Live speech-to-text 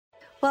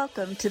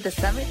Welcome to the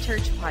Summit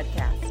Church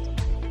Podcast.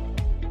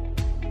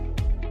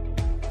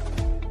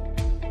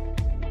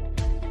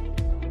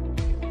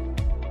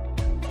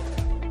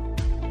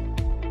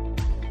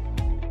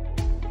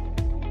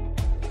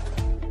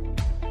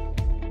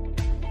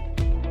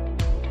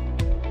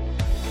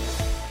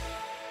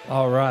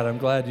 All right, I'm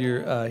glad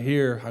you're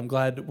here. I'm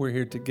glad that we're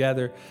here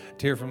together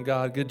to hear from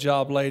God. Good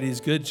job,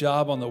 ladies. Good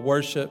job on the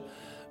worship.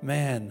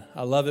 Man,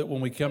 I love it when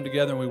we come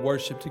together and we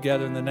worship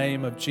together in the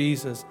name of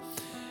Jesus.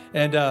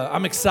 And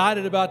I'm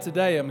excited about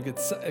today. I'm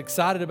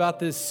excited about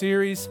this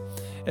series.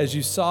 As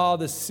you saw,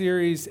 this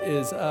series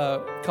is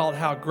called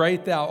How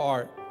Great Thou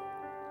Art.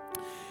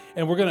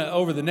 And we're going to,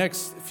 over the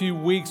next few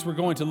weeks, we're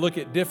going to look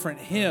at different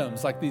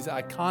hymns, like these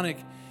iconic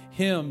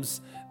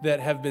hymns that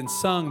have been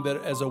sung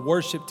that as a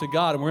worship to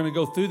God. And we're going to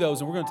go through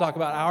those, and we're going to talk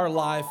about our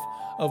life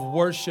of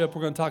worship.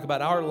 We're going to talk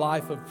about our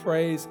life of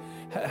praise,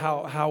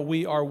 how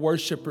we are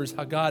worshipers,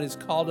 how God has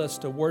called us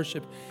to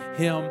worship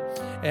Him.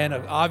 And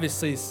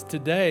obviously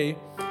today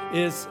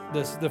is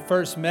the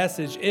first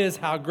message is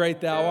How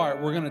Great Thou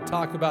Art. We're going to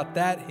talk about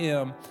that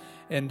hymn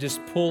and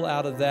just pull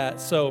out of that.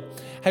 So,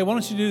 hey, why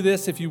don't you do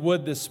this if you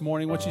would this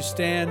morning? Why don't you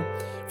stand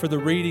for the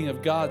reading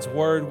of God's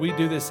Word? We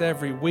do this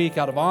every week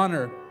out of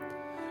honor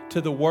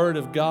to the Word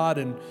of God,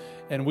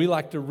 and we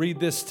like to read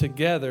this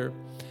together.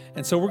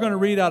 And so we're going to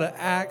read out of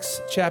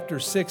Acts chapter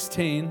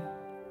 16,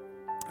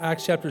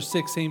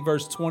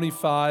 verse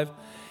 25.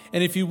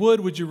 And if you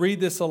would you read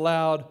this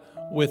aloud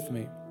with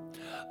me?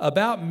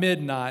 About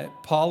midnight,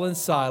 Paul and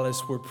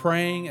Silas were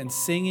praying and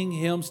singing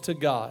hymns to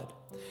God,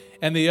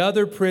 and the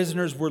other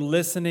prisoners were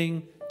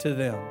listening to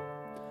them.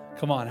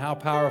 Come on, how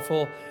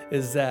powerful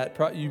is that?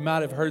 You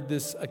might have heard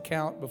this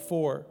account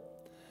before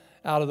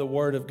out of the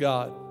Word of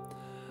God.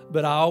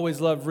 But I always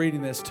love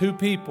reading this. Two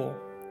people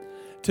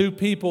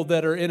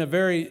that are in a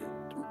very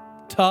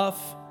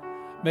tough,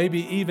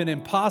 maybe even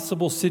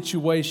impossible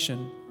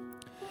situation.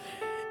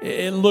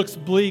 It looks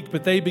bleak,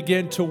 but they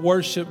begin to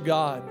worship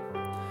God.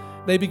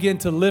 They begin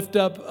to lift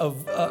up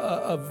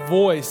a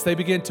voice. They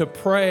begin to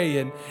pray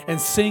and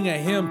sing a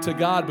hymn to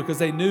God because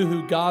they knew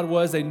who God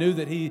was. They knew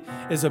that He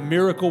is a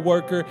miracle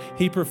worker.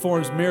 He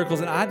performs miracles.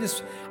 And I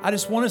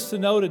just want us to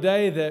know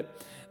today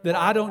that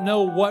I don't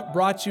know what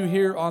brought you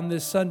here on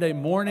this Sunday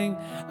morning.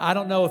 I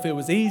don't know if it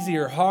was easy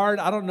or hard.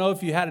 I don't know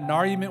if you had an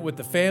argument with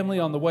the family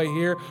on the way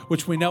here,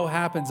 which we know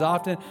happens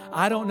often.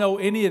 I don't know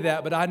any of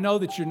that, but I know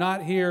that you're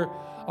not here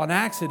on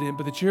accident,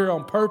 but that you're here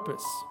on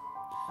purpose.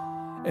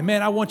 And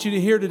man, I want you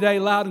to hear today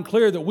loud and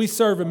clear that we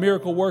serve a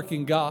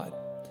miracle-working God.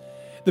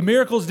 The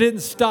miracles didn't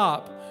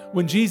stop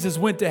when Jesus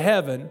went to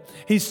heaven.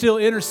 He's still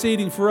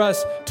interceding for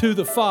us to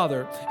the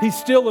Father. He's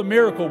still a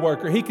miracle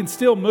worker. He can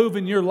still move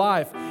in your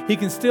life. He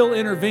can still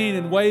intervene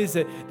in ways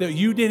that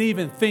you didn't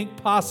even think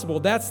possible.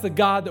 That's the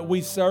God that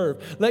we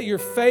serve. Let your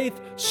faith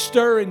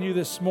stir in you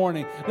this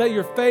morning. Let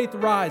your faith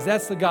rise.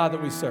 That's the God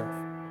that we serve.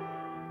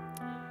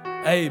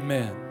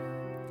 Amen.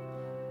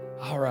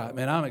 All right,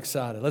 man, I'm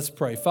excited. Let's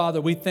pray.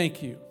 Father, we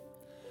thank you.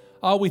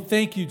 Oh, we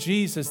thank you,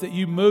 Jesus, that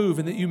you move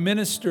and that you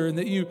minister and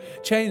that you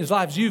change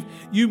lives. You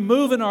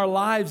move in our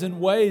lives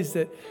in ways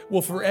that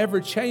will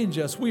forever change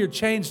us. We are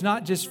changed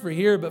not just for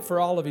here, but for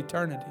all of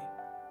eternity.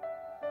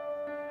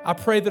 I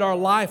pray that our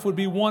life would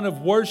be one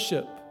of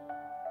worship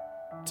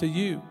to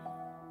you.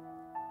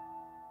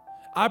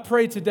 I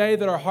pray today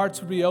that our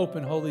hearts would be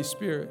open, Holy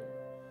Spirit,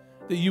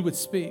 that you would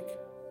speak,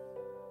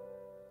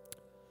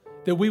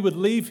 that we would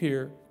leave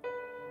here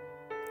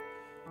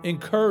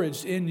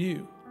encouraged in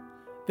you,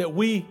 that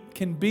we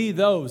can be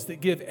those that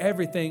give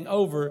everything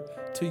over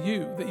to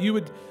you, that you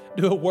would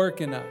do a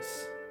work in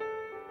us.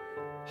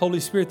 Holy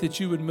Spirit, that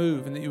you would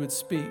move and that you would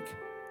speak.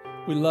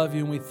 We love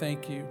you and we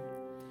thank you.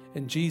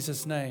 In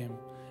Jesus' name,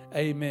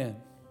 amen.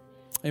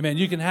 Amen.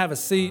 You can have a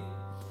seat.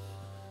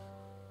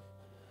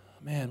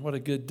 Man, what a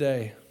good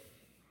day.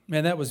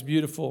 Man, that was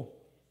beautiful.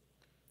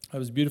 That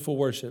was beautiful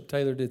worship.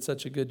 Taylor did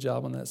such a good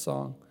job on that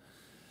song.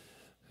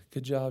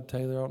 Good job,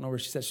 Taylor. I don't know where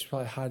she's at. She's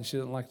probably hiding. She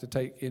didn't like to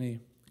take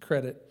any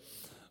credit.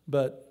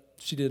 But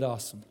she did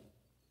awesome.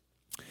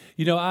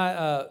 You know,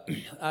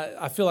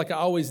 I feel like I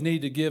always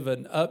need to give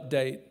an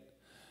update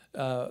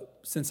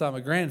since I'm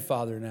a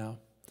grandfather now.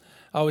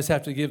 I always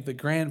have to give the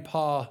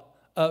grandpa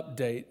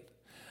update.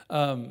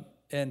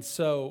 And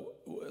so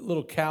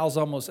little Cal's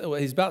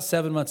he's about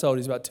 7 months old.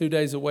 He's about 2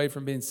 days away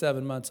from being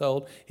 7 months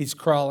old. He's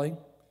crawling.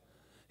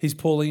 He's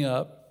pulling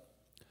up.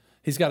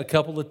 He's got a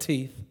couple of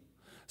teeth.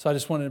 So I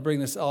just wanted to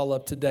bring this all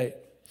up to date.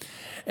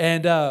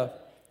 And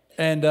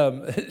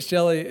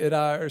Shelly and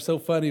I are so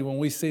funny when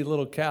we see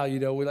little Cal. You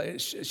know,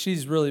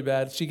 she's really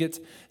bad. She gets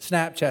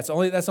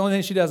Snapchats. That's the only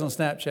thing she does on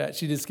Snapchat.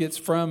 She just gets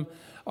from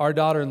our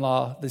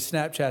daughter-in-law the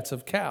Snapchats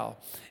of Cal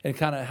and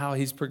kind of how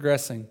he's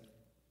progressing.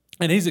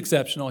 And he's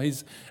exceptional.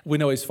 We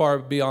know he's far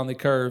beyond the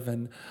curve,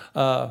 and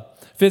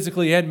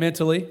physically and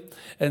mentally.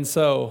 And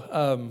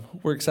so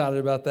we're excited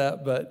about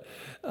that. But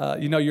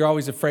you know, you're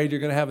always afraid you're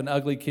going to have an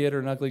ugly kid or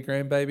an ugly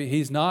grandbaby.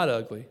 He's not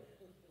ugly.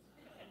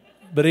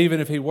 But even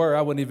if he were,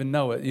 I wouldn't even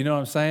know it. You know what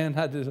I'm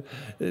saying?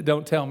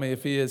 Don't tell me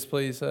if he is,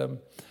 please.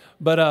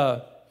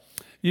 But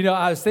You know,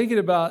 I was thinking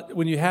about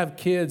when you have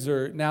kids,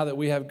 or now that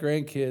we have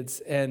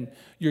grandkids, and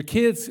your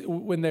kids,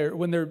 when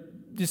they're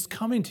just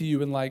coming to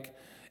you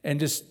and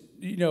just,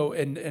 you know,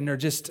 and they're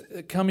just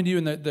coming to you,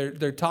 and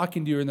they're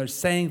talking to you, and they're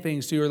saying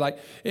things to you, or like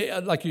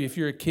if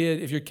you're a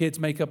kid, if your kids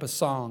make up a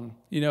song,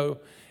 you know,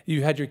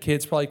 you had your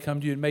kids probably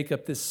come to you and make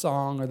up this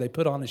song, or they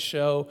put on a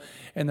show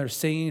and they're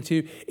singing to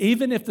you.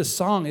 Even if the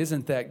song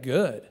isn't that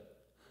good,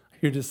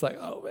 you're just like,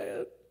 oh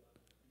man,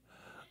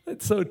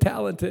 it's so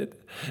talented.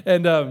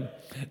 And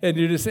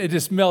it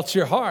just melts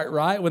your heart,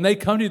 right? When they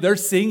come to you, they're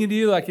singing to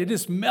you, like it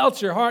just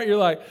melts your heart. You're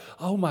like,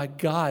 oh my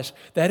gosh,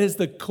 that is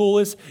the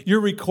coolest. You're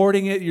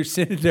recording it, you're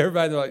sending it to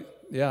everybody. They're like,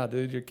 yeah,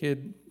 dude, your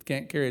kid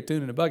can't carry a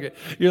tune in a bucket.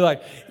 You're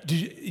like,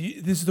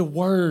 this is the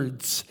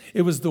words.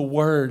 It was the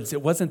words.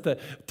 It wasn't the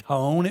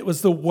tone. It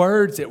was the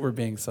words that were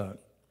being sung.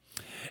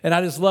 And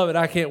I just love it.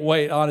 I can't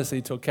wait,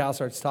 honestly, till Cal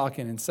starts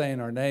talking and saying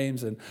our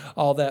names and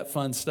all that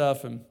fun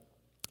stuff.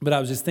 But I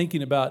was just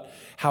thinking about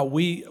how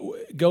we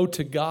go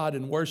to God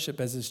and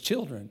worship as His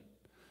children.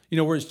 You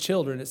know, we're His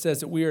children. It says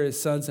that we are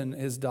His sons and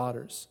His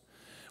daughters.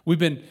 We've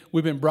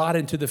been brought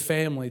into the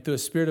family through a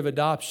spirit of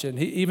adoption.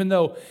 Even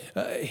though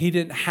He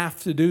didn't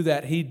have to do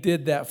that, He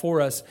did that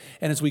for us.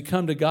 And as we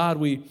come to God,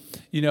 we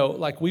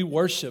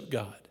worship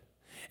God.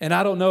 And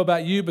I don't know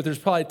about you, but there's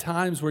probably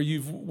times where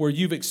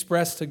you've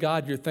expressed to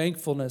God your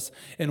thankfulness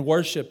and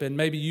worship, and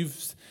maybe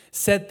you've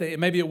said that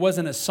maybe it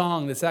wasn't a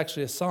song that's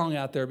actually a song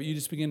out there, but you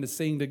just begin to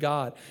sing to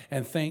God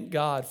and thank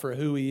God for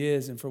who He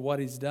is and for what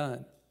He's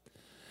done.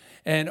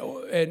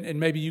 And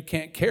maybe you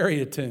can't carry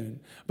a tune,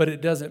 but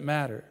it doesn't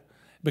matter,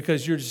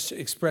 because you're just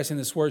expressing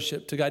this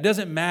worship to God. It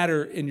doesn't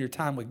matter in your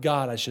time with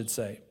God, I should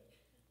say.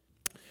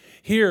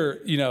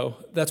 Here, you know,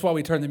 that's why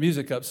we turn the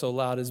music up so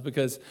loud, is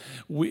because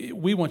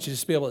we want you to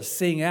just be able to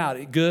sing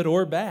out, good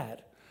or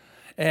bad.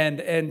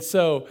 And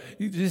so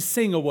you just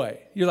sing away.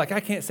 You're like, I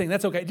can't sing.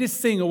 That's okay.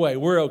 Just sing away.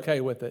 We're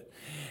okay with it.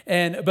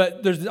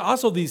 But there's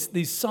also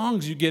these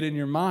songs you get in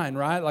your mind,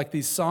 right? Like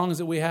these songs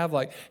that we have,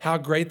 like How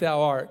Great Thou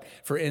Art,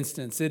 for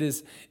instance. It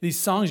is these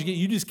songs you get,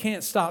 you just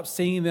can't stop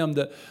singing them,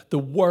 the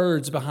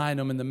words behind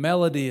them and the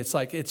melody. It's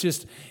like, this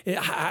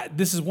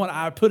is one,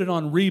 I put it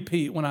on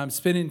repeat when I'm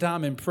spending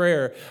time in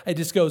prayer. It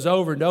just goes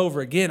over and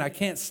over again. I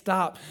can't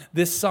stop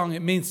this song.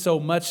 It means so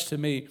much to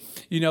me.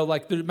 You know,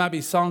 like there might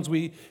be songs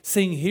we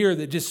sing here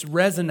that just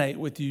resonate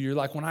with you. You're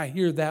like, when I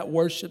hear that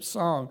worship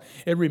song,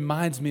 it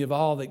reminds me of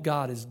all that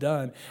God has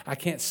done. I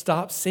can't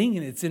stop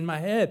singing. It's in my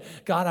head.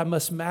 God, I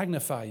must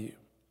magnify you.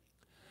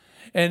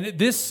 And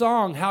this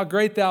song, How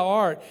Great Thou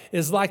Art,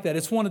 is like that.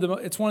 It's one of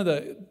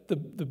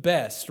the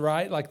best,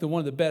 right? Like one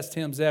of the best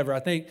hymns ever. I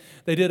think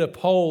they did a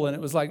poll, and it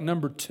was like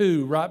number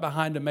 2, right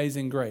behind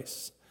Amazing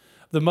Grace.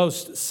 The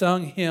most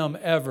sung hymn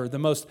ever, the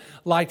most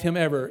liked hymn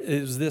ever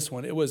is this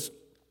one. It was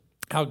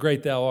How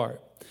Great Thou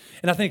Art.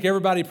 And I think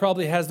everybody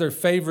probably has their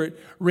favorite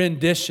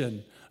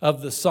rendition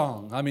of the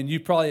song. I mean, you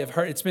probably have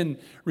heard, it's been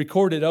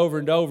recorded over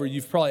and over.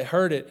 You've probably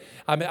heard it.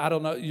 I mean, I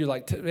don't know. You're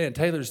like, man,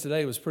 Taylor's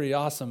today was pretty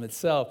awesome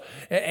itself.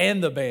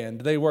 And the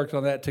band, they worked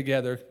on that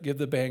together. Give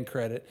the band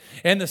credit.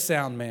 And the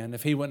sound man,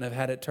 if he wouldn't have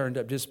had it turned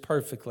up just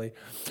perfectly.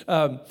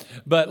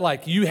 But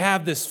like, you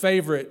have this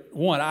favorite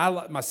one. I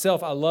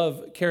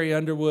love Carrie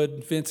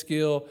Underwood, Vince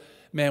Gill.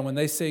 Man, when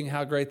they sing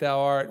How Great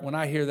Thou Art, when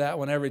I hear that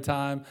one every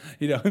time,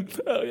 you know,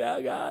 oh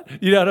yeah, God.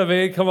 You know what I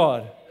mean? Come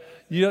on.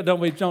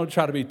 Don't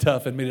try to be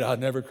tough and me. I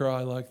never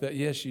cry like that.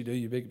 Yes, you do,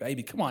 you big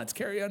baby. Come on, it's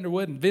Carrie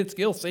Underwood and Vince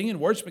Gill singing,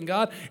 worshiping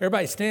God.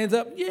 Everybody stands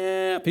up.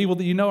 Yeah, people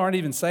that you know aren't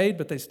even saved,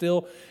 but they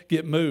still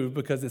get moved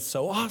because it's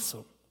so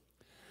awesome.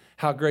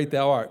 How great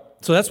thou art.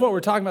 So that's what we're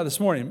talking about this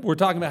morning. We're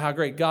talking about how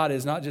great God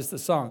is, not just the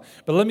song.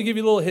 But let me give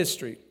you a little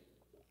history.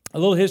 A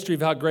little history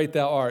of how great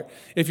thou art.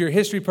 If you're a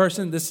history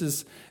person, this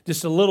is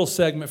just a little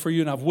segment for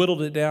you, and I've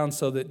whittled it down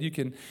so that you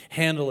can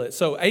handle it.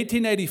 So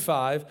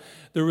 1885,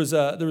 there was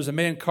a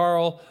man,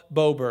 Carl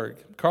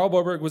Boberg. Carl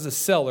Boberg was a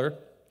sailor.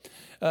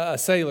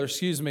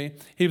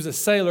 He was a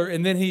sailor,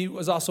 and then he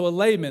was also a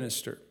lay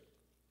minister.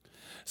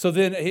 So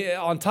then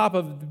on top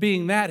of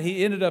being that,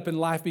 he ended up in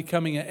life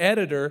becoming an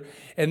editor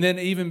and then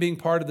even being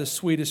part of the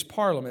Swedish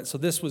Parliament. So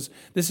this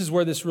is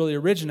where this really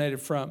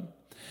originated from.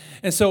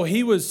 And so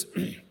he was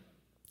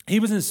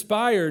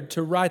inspired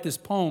to write this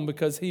poem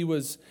because he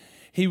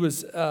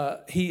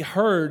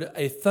heard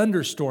a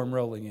thunderstorm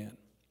rolling in.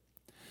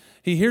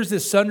 He hears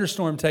this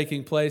thunderstorm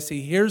taking place.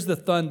 He hears the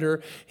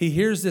thunder. He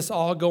hears this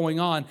all going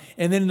on.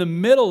 And then in the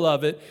middle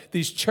of it,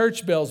 these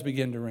church bells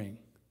begin to ring.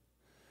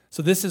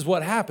 So this is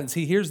what happens.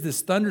 He hears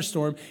this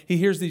thunderstorm. He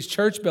hears these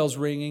church bells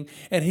ringing.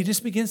 And he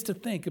just begins to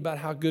think about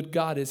how good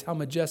God is, how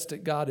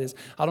majestic God is.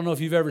 I don't know if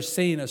you've ever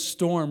seen a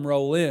storm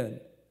roll in,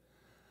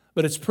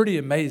 but it's pretty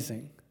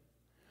amazing.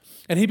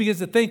 And he begins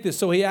to think this.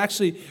 So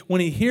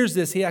when he hears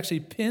this, he actually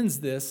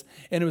pens this.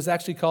 And it was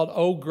actually called,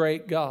 "O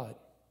Great God."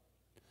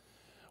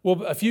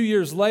 Well, a few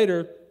years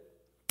later,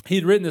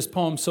 he'd written this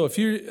poem. So a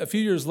few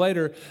years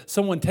later,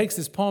 someone takes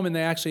this poem and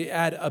they actually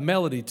add a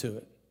melody to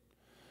it.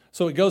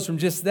 So it goes from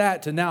just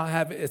that to now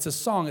it's a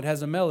song. It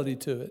has a melody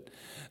to it.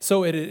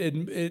 So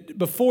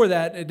before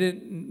that,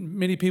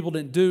 many people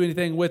didn't do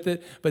anything with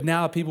it, but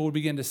now people would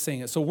begin to sing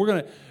it. So we're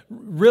going to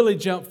really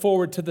jump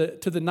forward to the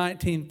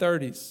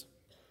 1930s.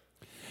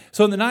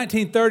 So in the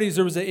 1930s,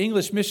 there was an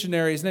English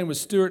missionary. His name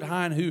was Stuart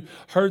Hine, who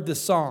heard the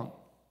song.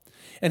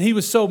 And he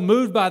was so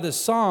moved by the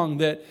song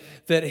that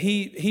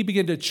he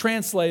began to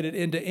translate it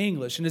into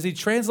English. And as he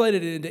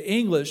translated it into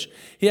English,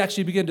 he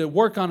actually began to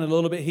work on it a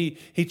little bit.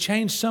 He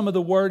changed some of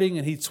the wording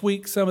and he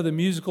tweaked some of the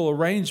musical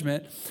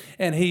arrangement.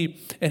 And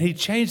he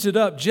changed it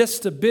up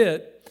just a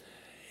bit.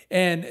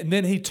 And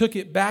then he took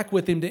it back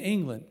with him to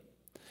England.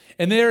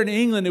 And there in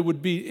England, it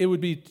would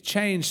be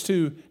changed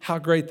to How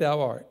Great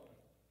Thou Art.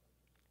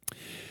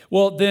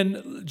 Well,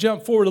 then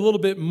jump forward a little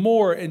bit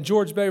more, and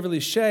George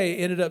Beverly Shea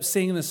ended up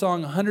singing the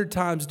song 100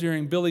 times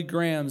during Billy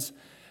Graham's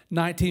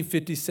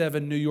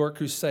 1957 New York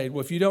crusade.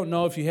 Well, if you don't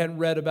know, if you hadn't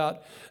read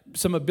about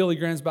some of Billy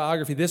Graham's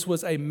biography, this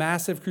was a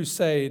massive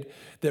crusade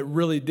that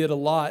really did a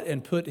lot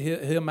and put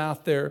him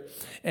out there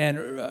and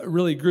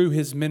really grew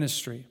his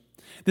ministry.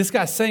 This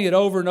guy sang it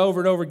over and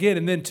over and over again,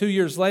 and then 2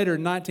 years later,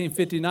 in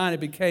 1959, it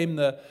became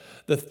the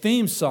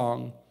theme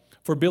song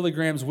for Billy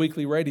Graham's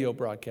weekly radio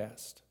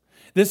broadcast.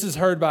 This is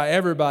heard by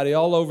everybody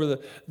all over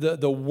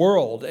the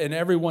world, and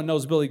everyone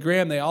knows Billy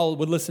Graham. They all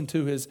would listen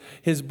to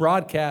his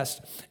broadcast,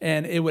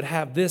 and it would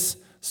have this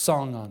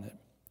song on it.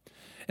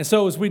 And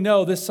so as we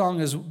know, this song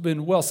has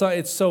been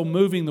it's so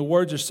moving. The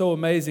words are so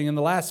amazing. In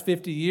the last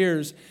 50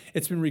 years,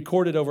 it's been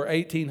recorded over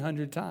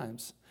 1,800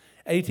 times.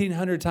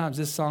 1,800 times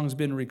this song's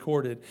been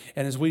recorded,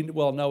 and as we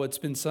well know, it's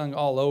been sung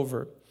all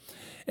over.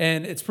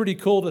 And it's pretty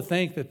cool to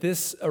think that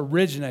this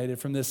originated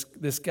from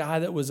this guy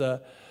that was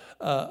a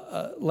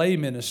lay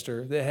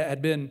minister that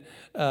had been,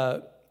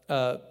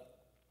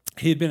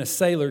 he had been a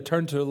sailor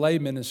turned to a lay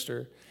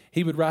minister.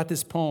 He would write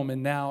this poem,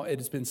 and now it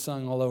has been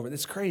sung all over.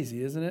 It's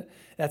crazy, isn't it?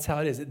 That's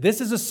how it is.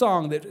 This is a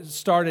song that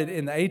started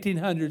in the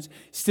 1800s,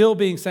 still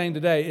being sang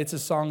today. It's a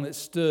song that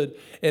stood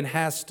and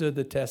has stood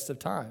the test of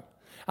time.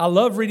 I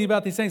love reading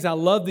about these things. I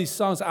love these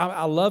songs.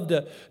 I love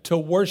to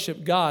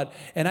worship God.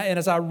 And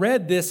as I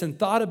read this and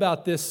thought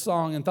about this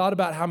song and thought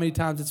about how many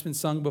times it's been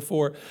sung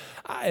before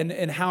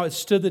and how it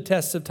stood the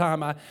test of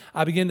time,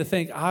 I began to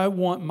think, I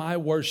want my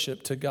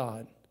worship to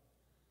God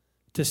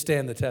to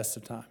stand the test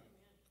of time.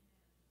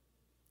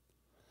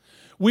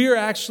 We are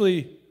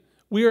actually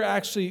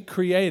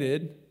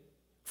created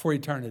for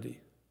eternity.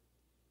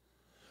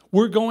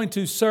 We're going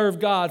to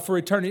serve God for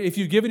eternity. If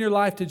you've given your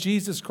life to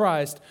Jesus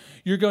Christ,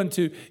 you're going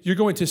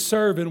to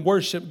serve and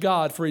worship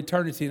God for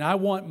eternity. And I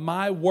want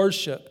my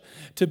worship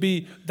to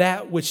be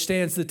that which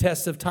stands the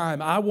test of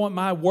time. I want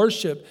my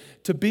worship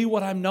to be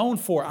what I'm known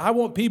for. I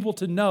want people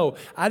to know.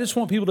 I just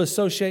want people to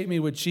associate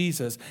me with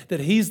Jesus, that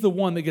He's the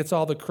one that gets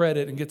all the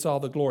credit and gets all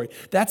the glory.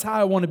 That's how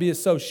I want to be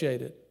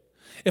associated.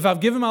 If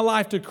I've given my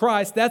life to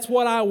Christ, that's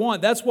what I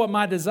want. That's what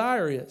my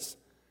desire is.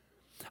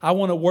 I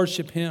want to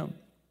worship Him.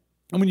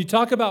 And when you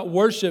talk about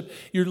worship,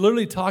 you're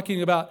literally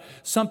talking about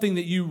something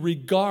that you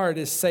regard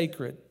as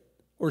sacred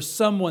or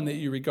someone that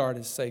you regard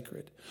as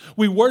sacred.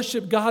 We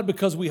worship God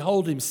because we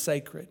hold Him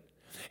sacred.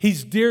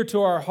 He's dear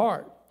to our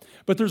heart.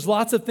 But there's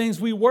lots of things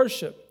we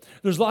worship.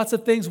 There's lots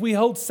of things we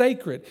hold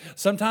sacred.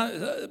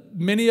 Sometimes,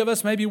 many of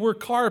us, maybe we're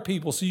car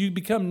people, so you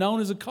become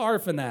known as a car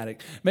fanatic.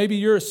 Maybe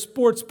you're a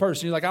sports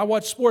person. You're like, I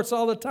watch sports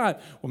all the time.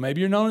 Well,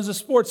 maybe you're known as a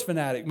sports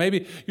fanatic.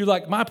 Maybe you're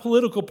like, my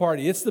political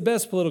party, it's the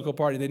best political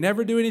party. They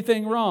never do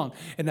anything wrong.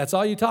 And that's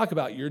all you talk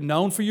about. You're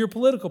known for your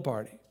political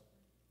party.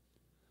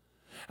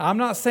 I'm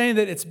not saying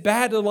that it's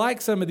bad to like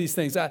some of these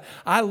things.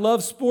 I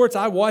love sports.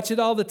 I watch it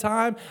all the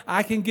time.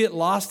 I can get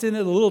lost in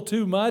it a little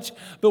too much.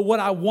 But what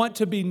I want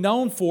to be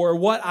known for,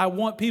 what I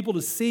want people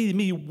to see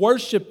me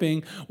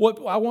worshiping,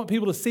 what I want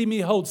people to see me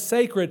hold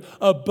sacred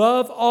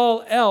above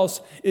all else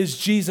is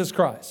Jesus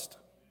Christ.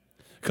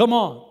 Come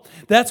on.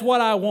 That's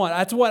what I want.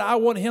 That's what I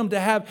want Him to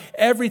have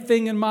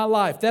everything in my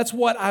life. That's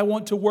what I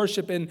want to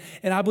worship. And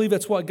I believe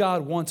that's what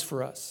God wants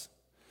for us.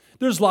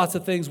 There's lots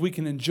of things we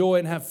can enjoy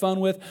and have fun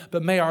with,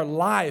 but may our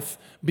life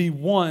be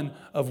one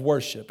of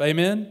worship.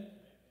 Amen?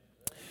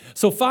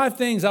 So 5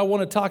 things I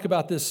want to talk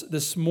about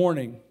this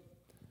morning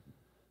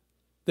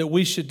that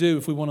we should do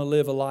if we want to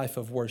live a life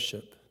of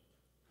worship.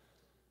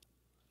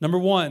 Number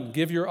 1,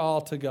 give your all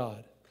to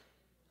God.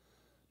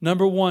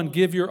 Number 1,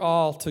 give your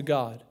all to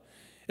God.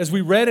 As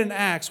we read in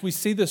Acts, we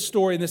see this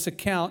story in this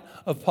account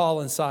of Paul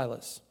and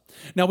Silas.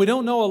 Now, we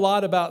don't know a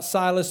lot about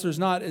Silas. There's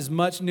not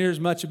near as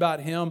much about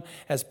him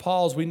as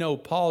Paul's. We know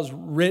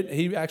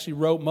he actually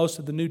wrote most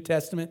of the New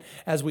Testament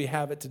as we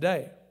have it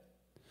today.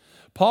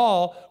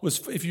 Paul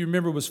was, if you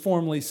remember, was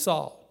formerly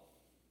Saul.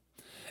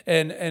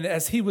 And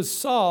as he was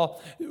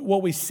Saul,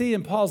 what we see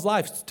in Paul's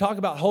life, talk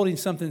about holding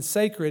something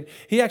sacred,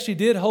 he actually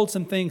did hold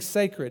some things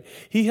sacred.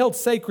 He held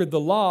sacred the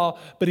law,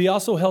 but he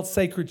also held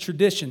sacred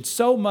tradition,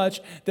 so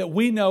much that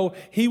we know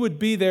he would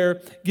be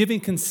there giving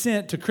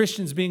consent to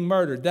Christians being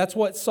murdered. That's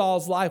what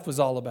Saul's life was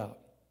all about.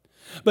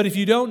 But if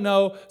you don't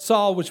know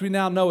Saul, which we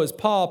now know as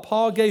Paul,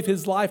 Paul gave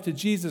his life to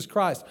Jesus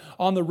Christ.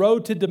 On the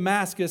road to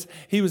Damascus,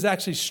 he was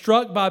actually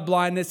struck by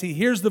blindness. He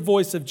hears the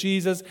voice of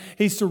Jesus.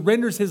 He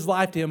surrenders his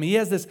life to him. He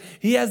has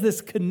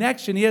this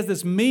connection. He has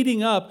this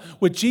meeting up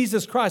with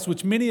Jesus Christ,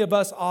 which many of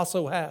us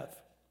also have.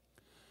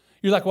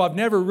 You're like, well, I've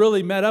never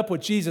really met up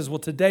with Jesus. Well,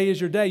 today is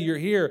your day. You're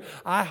here.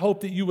 I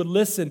hope that you would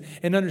listen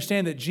and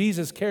understand that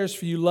Jesus cares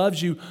for you,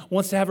 loves you,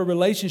 wants to have a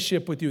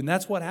relationship with you. And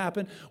that's what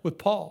happened with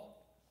Paul.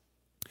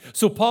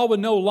 So Paul would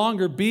no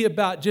longer be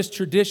about just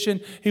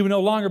tradition. He would no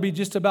longer be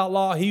just about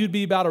law. He would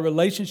be about a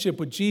relationship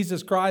with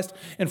Jesus Christ.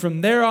 And from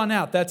there on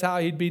out, that's how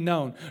he'd be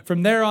known.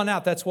 From there on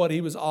out, that's what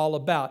he was all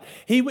about.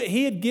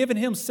 He had given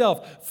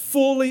himself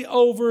fully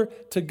over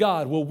to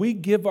God. Will we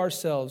give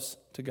ourselves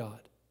to God?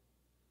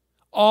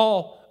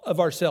 All of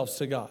ourselves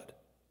to God.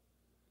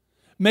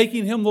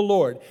 Making him the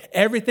Lord.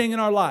 Everything in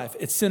our life,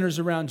 it centers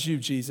around you,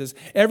 Jesus.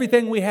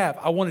 Everything we have,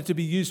 I want it to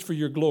be used for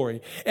your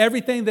glory.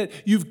 Everything that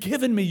you've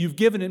given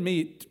it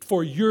me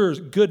for your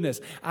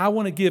goodness. I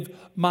want to give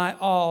my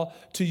all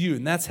to you.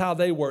 And that's how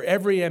they were.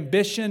 Every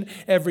ambition,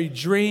 every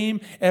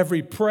dream,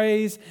 every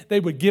praise, they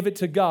would give it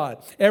to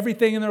God.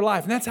 Everything in their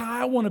life. And that's how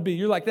I want to be.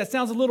 You're like, that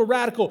sounds a little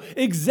radical.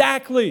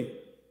 Exactly.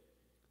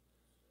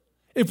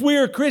 If we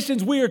are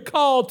Christians, we are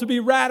called to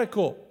be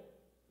radical.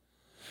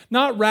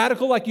 Not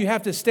radical like you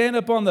have to stand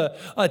up on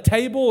a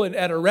table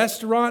at a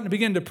restaurant and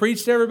begin to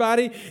preach to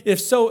everybody.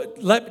 If so,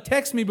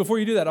 text me before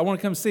you do that. I want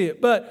to come see it.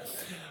 But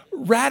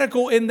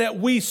radical in that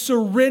we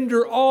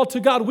surrender all to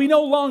God. We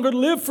no longer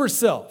live for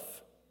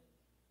self.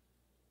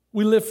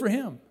 We live for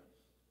Him.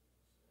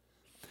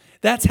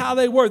 That's how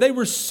they were. They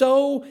were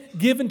so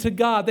given to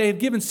God. They had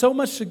given so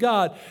much to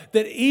God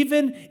that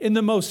even in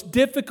the most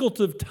difficult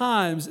of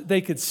times,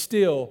 they could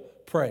still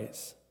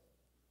praise.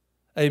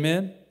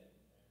 Amen?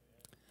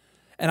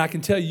 And I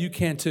can tell you, you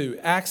can too.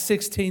 Acts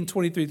 16,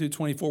 23 through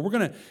 24. We're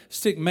going to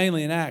stick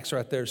mainly in Acts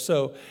right there.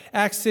 So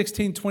Acts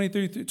 16,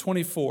 23 through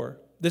 24.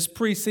 This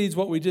precedes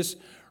what we just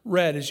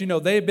read. As you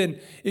know, they've been,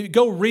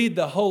 go read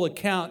the whole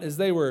account as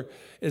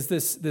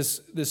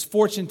this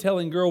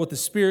fortune-telling girl with the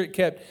Spirit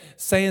kept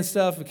saying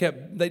stuff,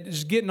 they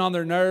just getting on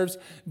their nerves.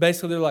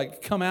 Basically, they're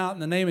like, come out in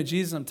the name of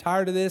Jesus. I'm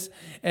tired of this.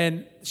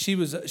 And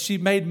she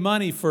made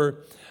money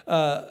for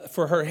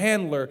her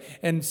handler.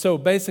 And so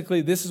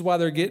basically, this is why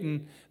they're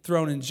getting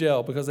thrown in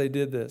jail, because they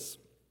did this.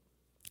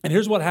 And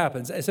here's what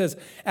happens. It says,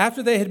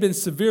 after they had been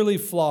severely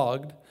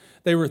flogged,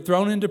 they were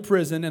thrown into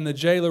prison, and the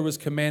jailer was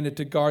commanded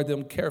to guard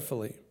them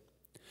carefully.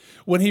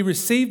 When he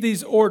received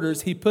these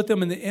orders, he put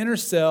them in the inner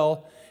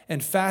cell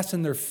and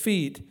fastened their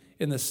feet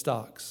in the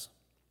stocks.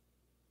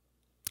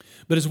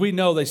 But as we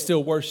know, they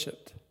still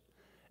worshiped.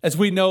 As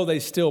we know, they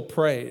still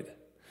prayed.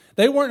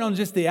 They weren't on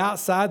just the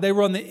outside. They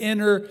were in the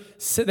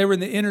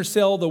inner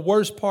cell. The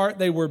worst part,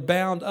 they were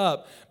bound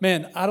up.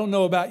 Man, I don't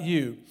know about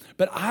you,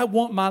 but I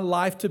want my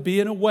life to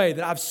be in a way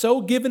that I've so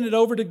given it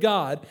over to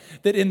God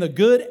that in the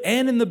good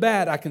and in the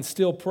bad, I can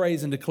still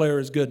praise and declare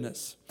His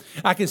goodness.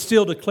 I can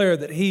still declare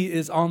that He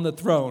is on the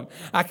throne.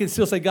 I can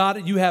still say,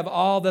 God, you have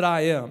all that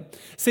I am.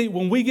 See,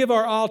 when we give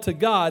our all to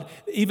God,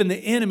 even the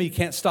enemy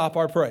can't stop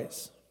our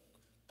praise.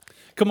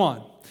 Come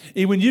on.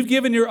 When you've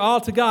given your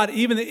all to God,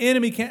 even the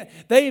enemy can't.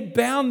 They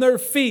bound their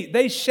feet.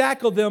 They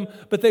shackled them,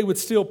 but they would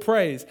still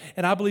praise.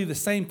 And I believe the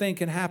same thing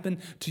can happen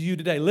to you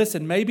today.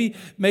 Listen, maybe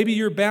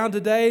you're bound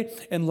today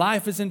and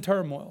life is in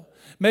turmoil.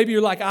 Maybe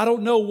you're like, I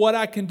don't know what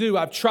I can do.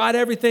 I've tried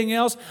everything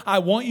else. I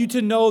want you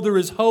to know there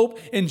is hope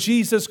in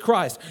Jesus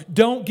Christ.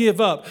 Don't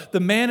give up. The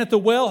man at the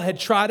well had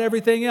tried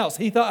everything else.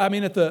 He thought,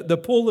 at the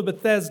pool of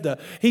Bethesda,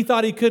 he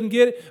thought he couldn't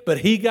get it, but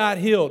he got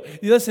healed.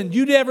 Listen,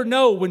 you never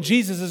know when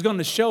Jesus is going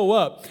to show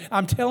up.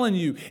 I'm telling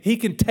you, He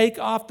can take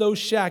off those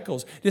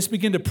shackles. Just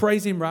begin to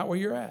praise Him right where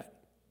you're at.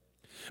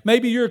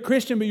 Maybe you're a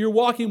Christian, but you're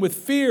walking with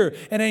fear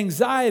and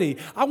anxiety.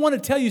 I want to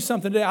tell you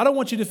something today. I don't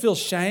want you to feel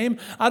shame.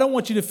 I don't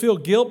want you to feel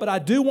guilt, but I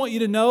do want you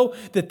to know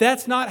that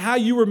that's not how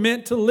you were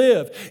meant to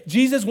live.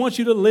 Jesus wants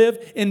you to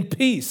live in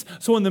peace.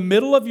 So in the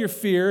middle of your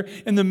fear,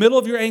 in the middle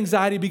of your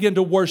anxiety, begin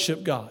to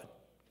worship God.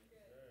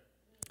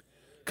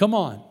 Come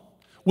on.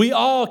 We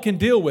all can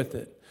deal with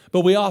it.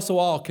 But we also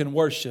all can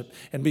worship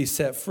and be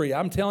set free.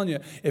 I'm telling you,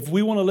 if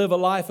we want to live a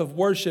life of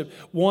worship,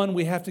 one,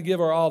 we have to give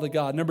our all to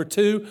God. Number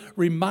two,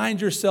 remind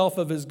yourself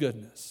of His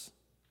goodness.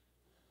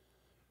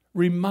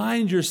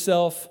 Remind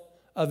yourself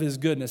of His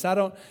goodness. I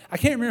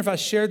can't remember if I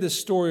shared this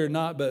story or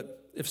not,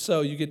 but if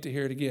so, you get to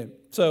hear it again.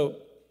 So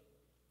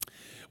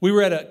we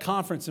were at a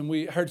conference and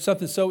we heard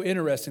something so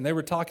interesting. They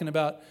were talking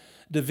about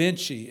Da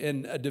Vinci,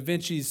 and Da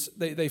Vinci's,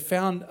 they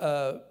found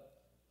a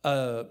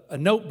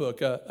notebook,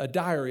 a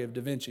diary of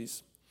Da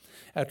Vinci's,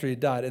 after he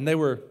died. And they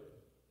were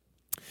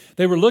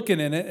looking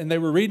in it and they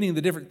were reading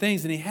the different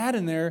things. And he had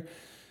in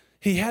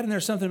there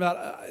something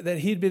about that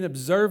he'd been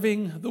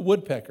observing the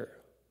woodpecker.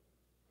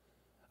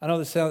 I know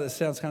this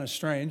sounds kind of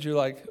strange. You're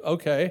like,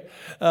 okay.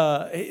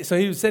 So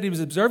he said he was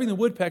observing the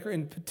woodpecker,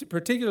 and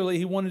particularly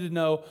he wanted to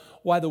know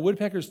why the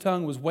woodpecker's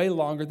tongue was way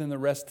longer than the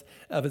rest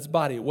of its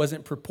body. It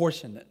wasn't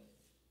proportionate.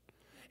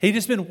 He'd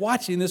just been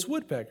watching this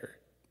woodpecker.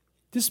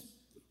 Just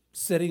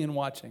sitting and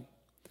watching.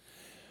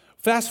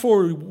 Fast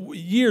forward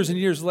years and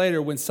years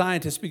later, when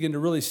scientists begin to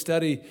really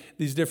study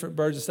these different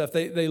birds and stuff,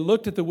 they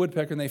looked at the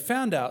woodpecker and they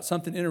found out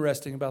something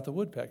interesting about the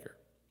woodpecker.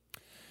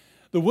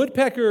 The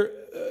woodpecker,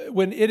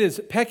 when it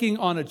is pecking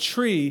on a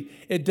tree,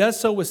 it does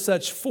so with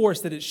such force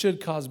that it should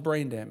cause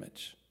brain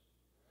damage.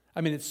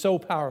 I mean, it's so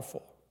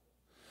powerful.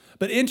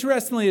 But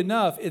interestingly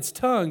enough, its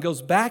tongue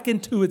goes back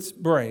into its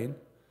brain,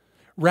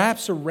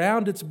 wraps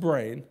around its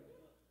brain,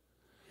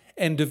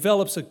 and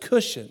develops a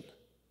cushion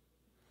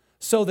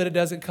so that it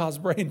doesn't cause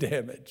brain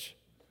damage.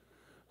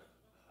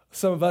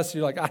 Some of us,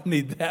 you're like, I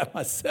need that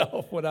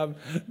myself when I'm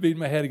beating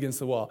my head against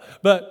the wall.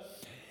 But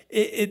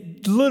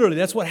it literally,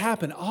 that's what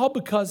happened, all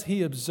because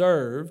he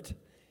observed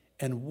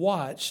and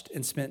watched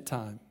and spent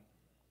time.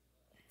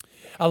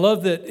 I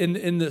love that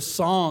in the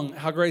song,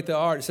 How Great Thou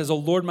Art, it says, "O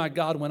Lord my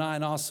God, when I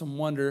in awesome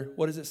wonder,"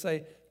 what does it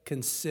say?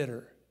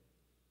 Consider.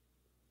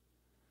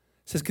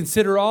 It says,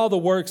 "Consider all the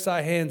works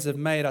thy hands have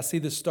made. I see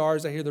the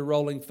stars, I hear the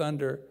rolling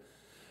thunder.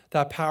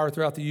 Thy power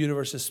throughout the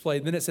universe displayed."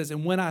 And then it says,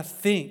 "And when I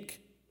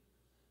think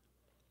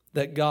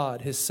that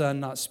God, his son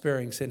not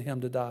sparing, sent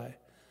him to die,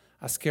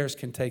 I scarce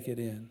can take it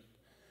in.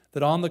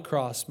 That on the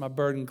cross, my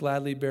burden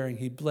gladly bearing,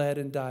 he bled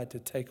and died to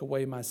take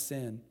away my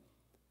sin.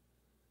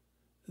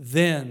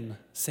 Then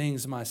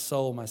sings my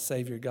soul, my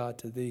Savior God,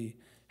 to thee,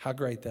 how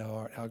great thou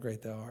art, how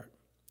great thou art."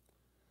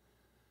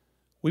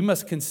 We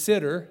must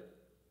consider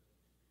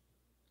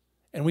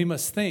and we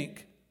must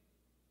think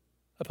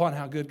upon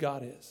how good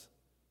God is.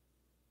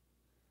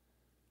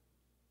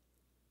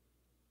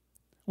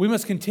 We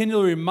must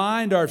continually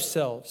remind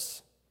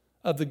ourselves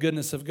of the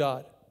goodness of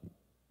God.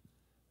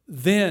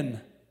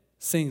 Then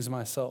sings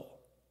my soul.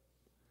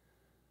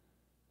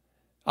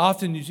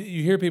 Often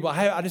you hear people,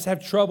 I just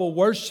have trouble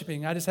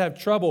worshiping. I just have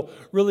trouble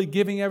really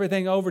giving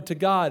everything over to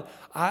God.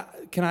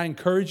 Can I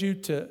encourage you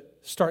to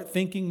start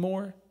thinking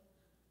more?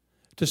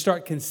 To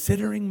start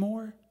considering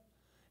more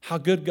how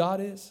good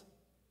God is?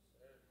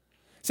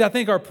 See, I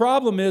think our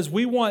problem is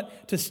we want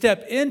to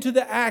step into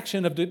the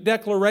action of the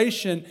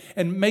declaration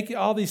and make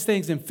all these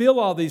things and feel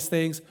all these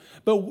things,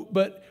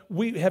 but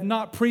we have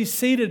not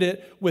preceded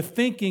it with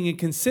thinking and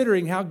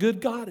considering how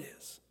good God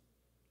is.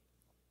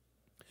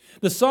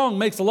 The song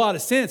makes a lot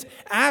of sense.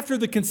 After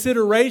the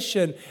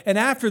consideration and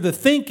after the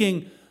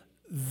thinking,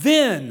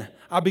 then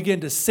I begin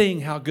to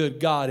sing how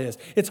good God is.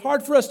 It's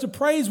hard for us to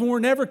praise when we're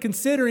never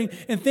considering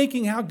and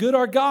thinking how good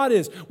our God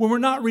is, when we're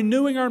not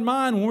renewing our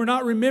mind, when we're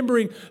not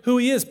remembering who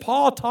He is.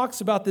 Paul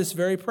talks about this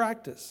very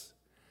practice.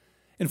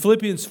 In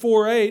Philippians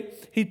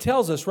 4:8, he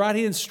tells us, right?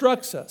 He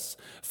instructs us.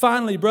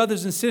 "Finally,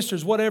 brothers and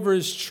sisters, whatever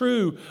is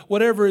true,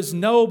 whatever is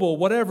noble,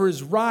 whatever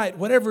is right,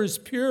 whatever is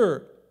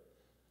pure,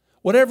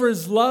 whatever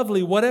is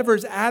lovely, whatever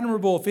is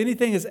admirable, if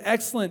anything is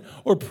excellent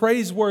or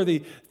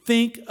praiseworthy,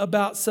 think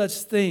about such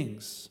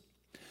things."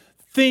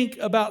 Think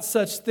about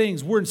such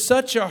things. We're in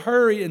such a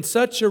hurry and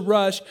such a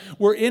rush.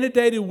 We're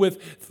inundated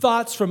with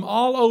thoughts from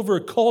all over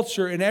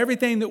culture and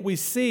everything that we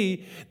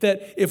see,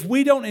 that if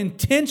we don't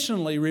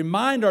intentionally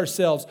remind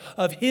ourselves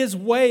of His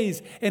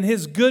ways and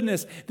His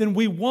goodness, then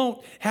we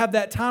won't have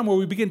that time where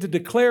we begin to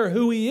declare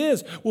who He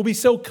is. We'll be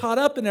so caught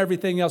up in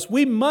everything else.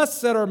 We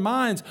must set our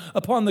minds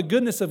upon the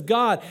goodness of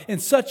God in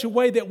such a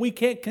way that we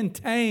can't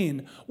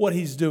contain what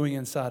He's doing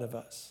inside of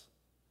us.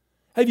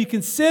 Have you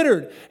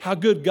considered how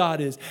good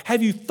God is?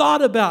 Have you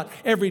thought about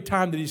every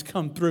time that He's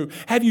come through?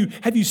 Have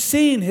you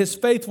seen His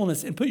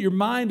faithfulness and put your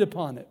mind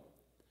upon it?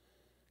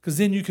 Because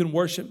then you can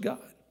worship God.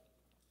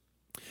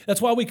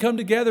 That's why we come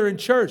together in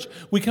church.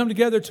 We come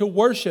together to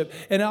worship,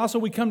 and also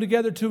we come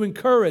together to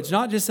encourage,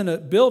 not just in a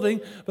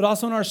building, but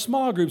also in our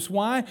small groups.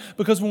 Why?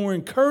 Because when we're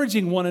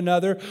encouraging one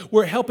another,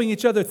 we're helping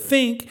each other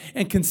think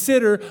and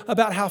consider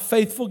about how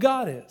faithful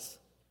God is.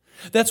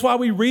 That's why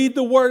we read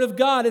the Word of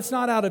God. It's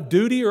not out of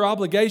duty or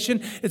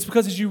obligation. It's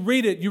because as you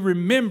read it, you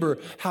remember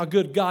how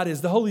good God is.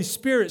 The Holy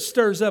Spirit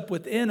stirs up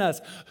within us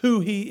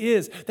who He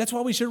is. That's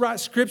why we should write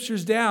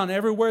scriptures down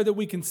everywhere that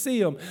we can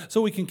see them, so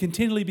we can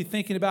continually be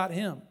thinking about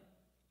Him.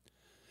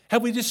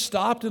 Have we just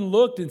stopped and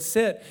looked and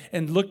sat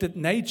and looked at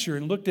nature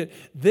and looked at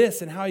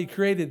this and how He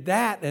created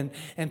that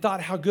and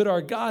thought how good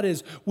our God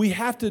is? We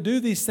have to do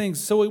these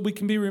things so we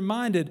can be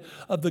reminded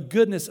of the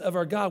goodness of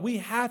our God. We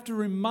have to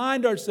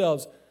remind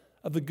ourselves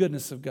of the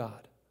goodness of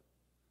God.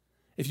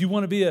 If you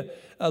want to be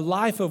a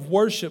life of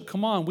worship,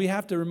 come on, we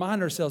have to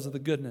remind ourselves of the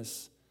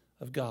goodness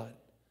of God.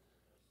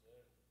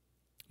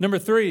 Number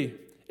 3,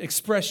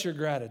 express your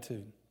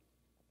gratitude.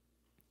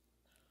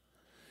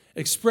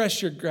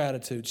 Express your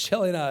gratitude.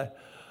 Shelley and I,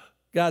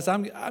 guys,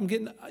 I'm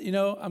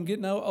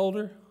getting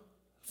older,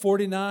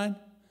 49.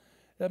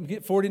 I'm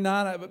getting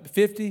 49,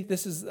 50.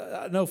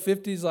 I know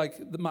 50 is like,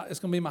 it's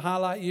going to be my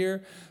highlight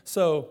year.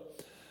 So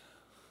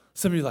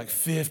some of you are like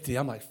 50.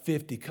 I'm like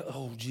 50.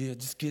 Oh, yeah,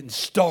 just getting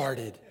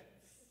started.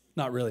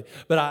 Not really.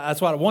 But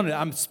that's what I wanted.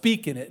 I'm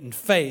speaking it in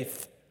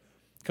faith.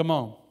 Come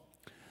on.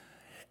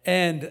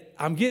 And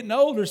I'm getting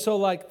older, so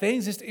like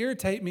things just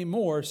irritate me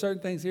more.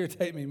 Certain things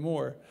irritate me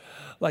more.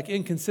 Like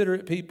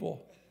inconsiderate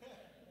people.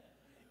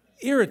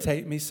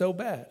 Irritate me so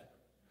bad.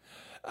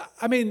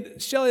 I mean,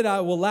 Shelley and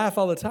I will laugh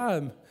all the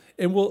time.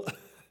 And we'll,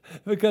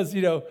 because,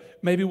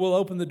 maybe we'll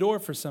open the door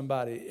for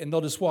somebody and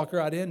they'll just walk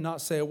right in, not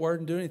say a word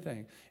and do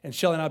anything. And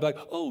Shelly and I'll be like,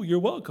 oh, you're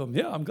welcome.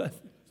 Yeah, I'm glad.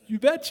 You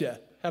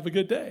betcha. Have a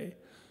good day.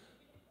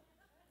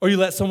 Or you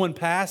let someone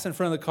pass in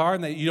front of the car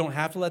and you don't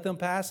have to let them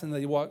pass and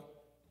they walk.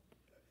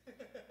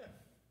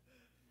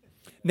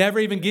 Never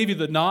even give you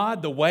the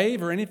nod, the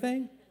wave or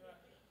anything.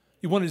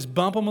 You want to just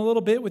bump them a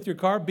little bit with your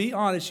car? Be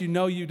honest,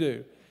 you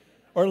do.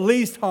 Or at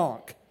least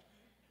honk.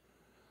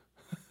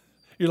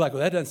 You're like,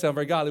 well, that doesn't sound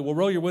very godly. Well,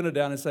 roll your window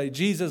down and say,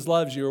 Jesus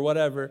loves you or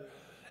whatever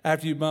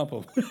after you bump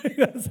them.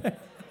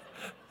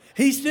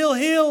 He still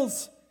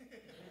heals.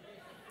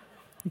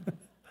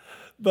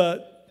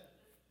 But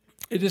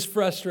it just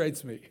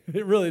frustrates me.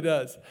 It really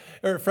does.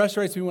 Or it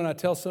frustrates me when I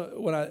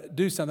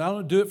do something. I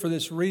don't do it for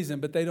this reason,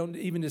 but they don't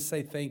even just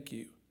say thank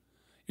you.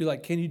 You're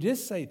like, can you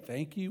just say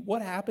thank you?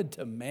 What happened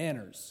to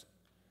manners?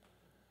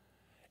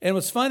 And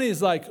what's funny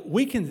is like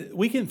we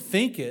can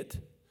think it,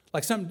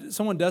 like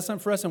someone does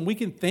something for us and we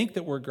can think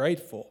that we're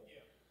grateful.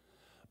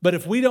 But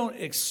if we don't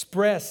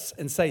express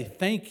and say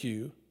thank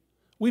you,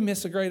 we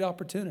miss a great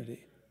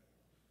opportunity.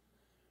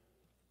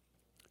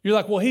 You're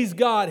like, well, he's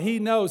God. He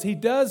knows. He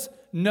does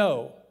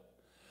know.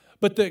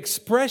 But the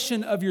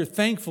expression of your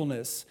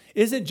thankfulness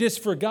isn't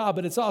just for God,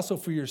 but it's also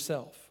for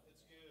yourself.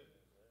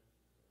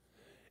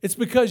 It's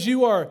because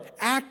you are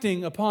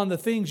acting upon the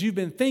things you've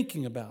been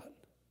thinking about.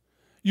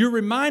 You're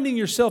reminding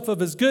yourself of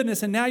His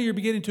goodness, and now you're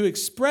beginning to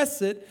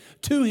express it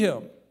to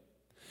Him.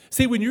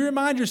 See, when you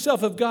remind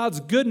yourself of God's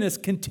goodness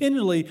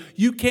continually,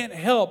 you can't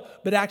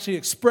help but actually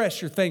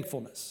express your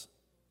thankfulness.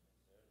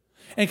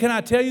 And can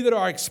I tell you that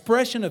our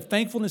expression of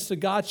thankfulness to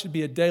God should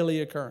be a daily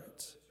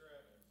occurrence?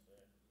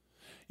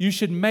 You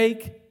should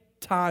make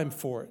time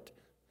for it.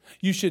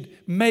 You should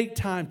make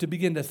time to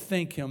begin to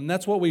thank Him. And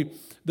that's what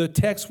the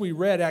text we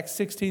read, Acts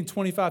 16,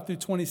 25 through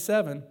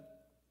 27.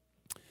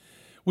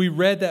 We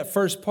read that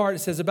first part. It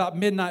says, about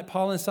midnight,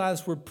 Paul and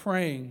Silas were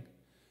praying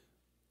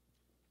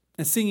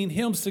and singing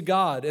hymns to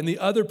God, and the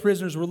other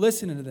prisoners were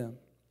listening to them.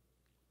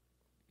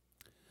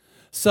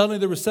 Suddenly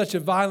there was such a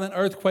violent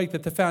earthquake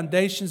that the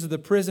foundations of the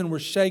prison were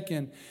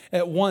shaken.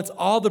 At once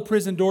all the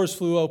prison doors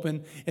flew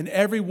open, and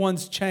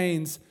everyone's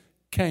chains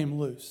came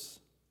loose.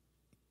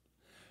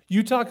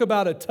 You talk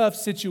about a tough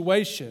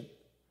situation,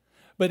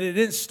 but it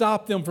didn't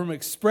stop them from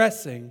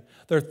expressing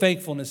their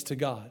thankfulness to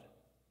God.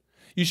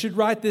 You should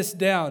write this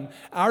down.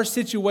 Our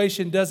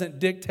situation doesn't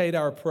dictate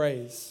our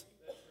praise.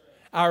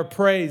 Our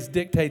praise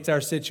dictates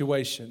our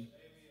situation.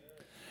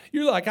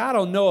 You're like, I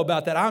don't know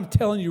about that. I'm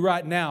telling you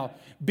right now,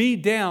 be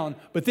down,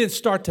 but then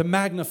start to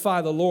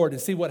magnify the Lord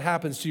and see what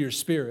happens to your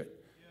spirit.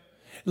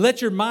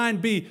 Let your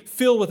mind be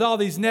filled with all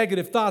these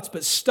negative thoughts,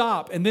 but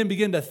stop and then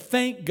begin to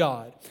thank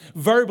God.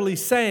 Verbally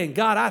saying,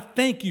 God, I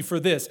thank you for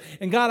this.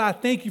 And God, I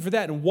thank you for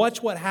that. And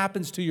watch what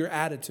happens to your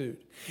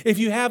attitude. If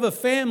you have a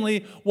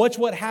family, watch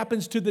what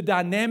happens to the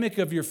dynamic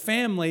of your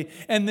family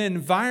and the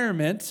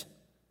environment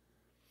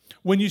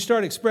when you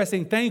start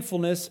expressing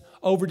thankfulness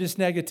over just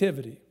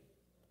negativity.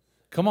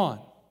 Come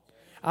on.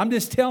 I'm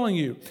just telling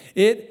you,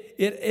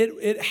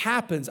 it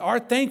happens. Our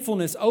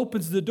thankfulness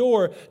opens the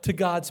door to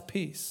God's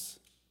peace.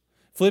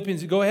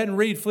 Philippians, go ahead and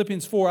read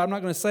Philippians 4. I'm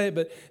not going to say it,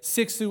 but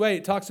 6 through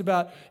 8 talks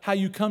about how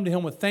you come to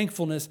Him with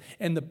thankfulness,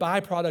 and the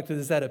byproduct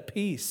is that a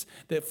peace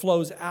that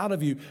flows out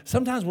of you.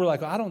 Sometimes we're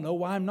like, I don't know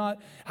why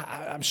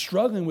I'm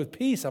struggling with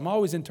peace. I'm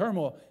always in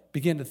turmoil.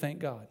 Begin to thank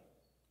God.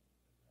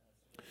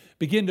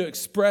 Begin to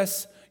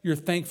express your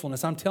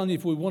thankfulness. I'm telling you,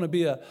 if we want to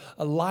be a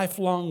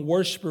lifelong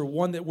worshiper,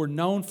 one that we're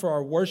known for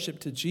our worship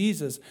to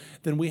Jesus,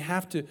 then we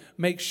have to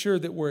make sure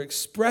that we're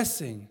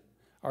expressing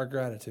our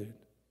gratitude.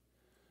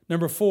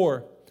 Number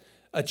 4,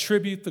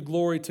 attribute the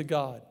glory to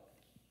God.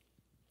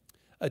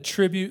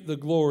 Attribute the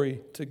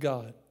glory to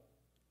God.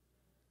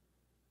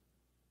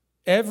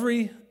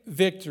 Every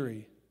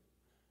victory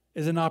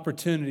is an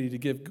opportunity to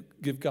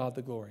give God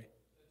the glory.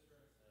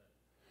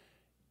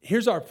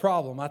 Here's our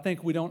problem. I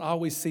think we don't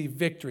always see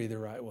victory the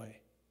right way.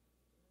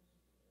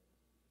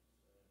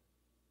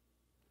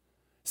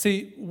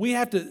 See, we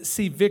have to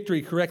see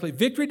victory correctly.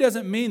 Victory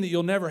doesn't mean that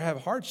you'll never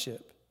have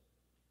hardship.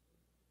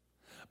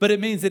 But it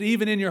means that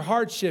even in your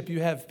hardship, you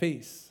have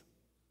peace.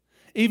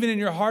 Even in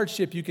your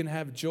hardship, you can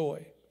have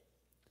joy.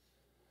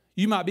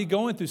 You might be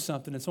going through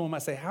something, and someone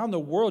might say, how in the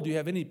world do you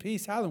have any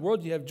peace? How in the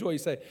world do you have joy? You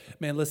say,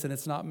 man, listen,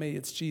 it's not me.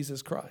 It's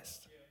Jesus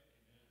Christ.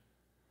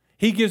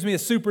 He gives me a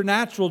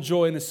supernatural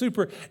joy and a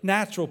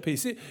supernatural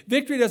peace.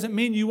 Victory doesn't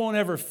mean you won't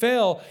ever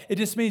fail. It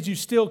just means you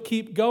still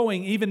keep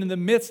going even in the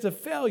midst of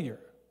failure.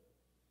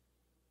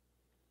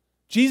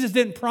 Jesus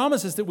didn't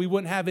promise us that we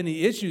wouldn't have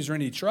any issues or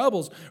any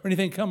troubles or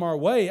anything come our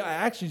way.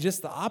 Actually,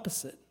 just the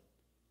opposite.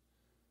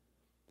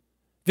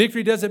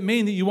 Victory doesn't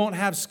mean that you won't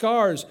have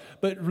scars,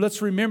 but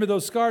let's remember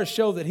those scars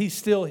show that He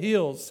still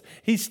heals.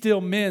 He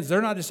still mends.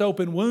 They're not just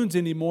open wounds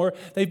anymore.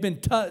 They've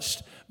been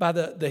touched by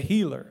the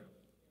healer.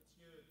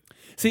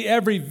 See,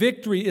 every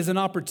victory is an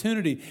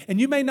opportunity.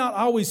 And you may not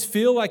always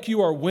feel like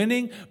you are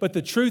winning, but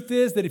the truth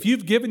is that if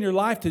you've given your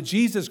life to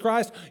Jesus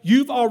Christ,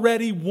 you've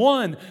already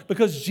won,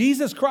 because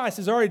Jesus Christ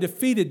has already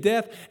defeated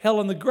death, hell,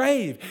 and the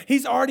grave.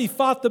 He's already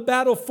fought the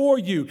battle for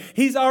you.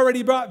 He's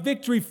already brought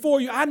victory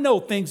for you. I know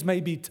things may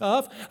be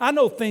tough. I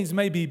know things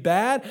may be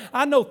bad.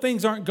 I know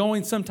things aren't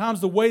going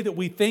sometimes the way that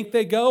we think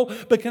they go.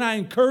 But can I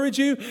encourage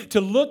you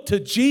to look to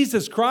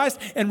Jesus Christ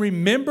and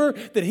remember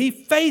that He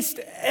faced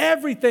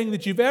everything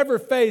that you've ever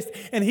faced,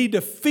 and He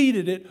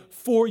defeated it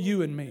for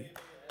you and me.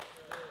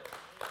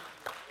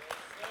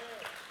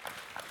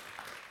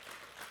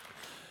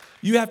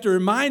 You have to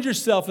remind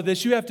yourself of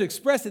this. You have to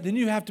express it. Then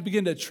you have to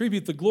begin to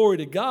attribute the glory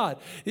to God.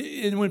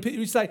 And when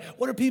you say,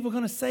 what are people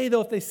going to say,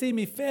 though, if they see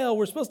me fail?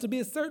 We're supposed to be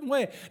a certain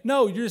way.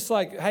 No, you're just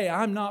like, hey,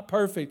 I'm not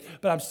perfect,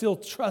 but I'm still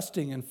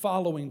trusting and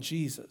following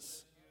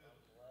Jesus.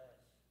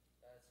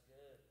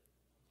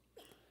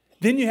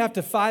 Then you have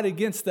to fight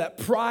against that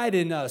pride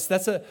in us.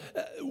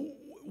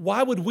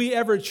 Why would we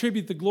ever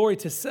attribute the glory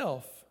to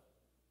self?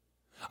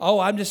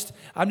 Oh, I'm just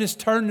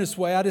turned this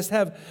way. I do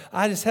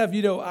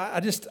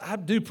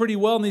pretty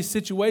well in these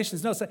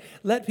situations. No,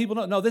 let people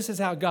know. No, this is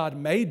how God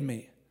made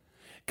me.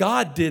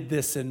 God did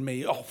this in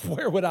me. Oh,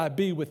 where would I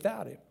be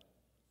without Him?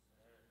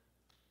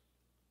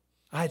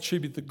 I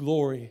attribute the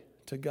glory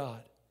to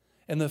God.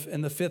 And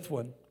the fifth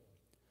one.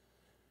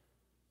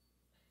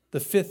 The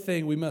fifth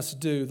thing we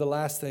must do, the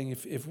last thing,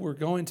 if we're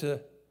going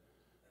to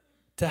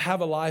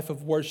have a life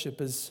of worship,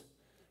 is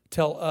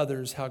tell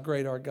others how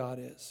great our God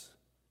is.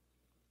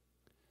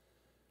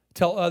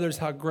 Tell others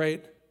how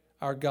great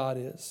our God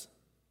is.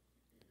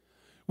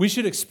 We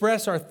should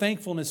express our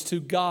thankfulness to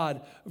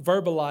God,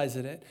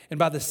 verbalizing it. And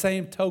by the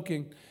same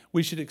token,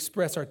 we should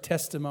express our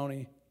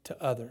testimony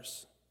to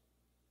others.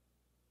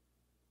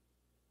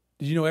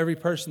 Did you know every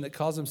person that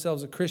calls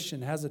themselves a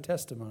Christian has a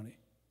testimony?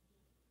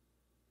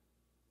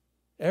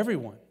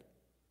 Everyone.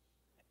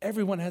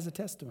 Everyone has a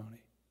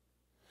testimony.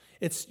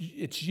 It's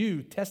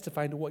you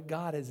testifying to what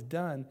God has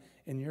done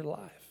in your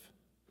life.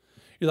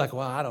 You're like,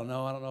 well, I don't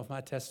know. I don't know if my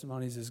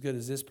testimony is as good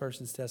as this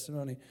person's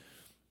testimony.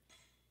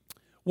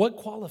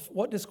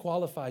 What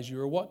disqualifies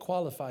you, or what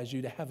qualifies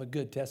you to have a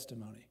good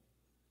testimony?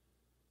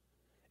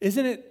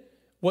 Isn't it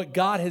what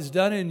God has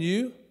done in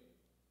you?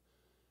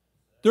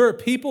 There are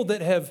people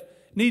that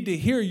need to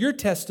hear your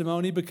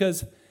testimony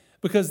because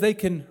they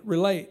can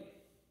relate.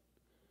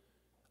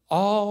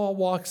 All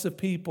walks of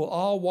people,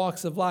 all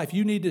walks of life.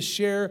 You need to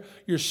share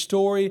your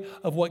story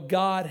of what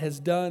God has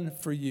done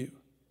for you.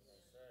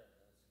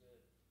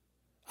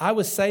 I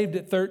was saved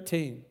at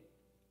 13.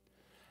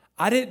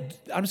 I'm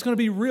just going to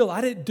be real.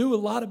 I didn't do a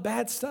lot of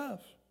bad stuff.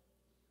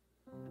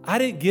 I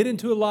didn't get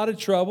into a lot of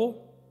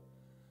trouble.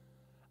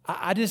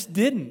 I just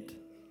didn't.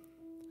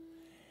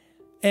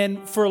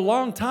 And for a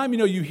long time,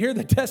 you hear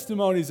the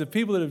testimonies of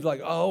people that are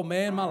like, oh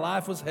man, my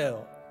life was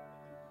hell.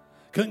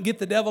 Couldn't get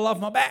the devil off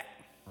my back.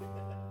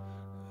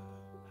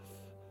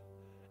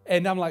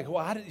 And I'm like, well,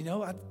 I didn't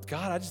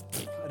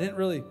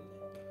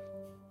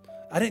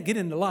get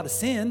into a lot of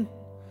sin.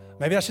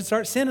 Maybe I should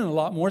start sinning a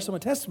lot more so my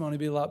testimony would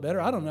be a lot better.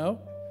 I don't know.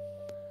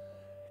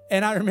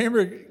 And I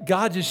remember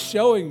God just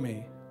showing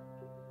me,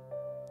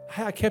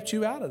 hey, I kept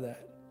you out of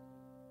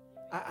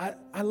that.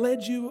 I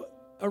led you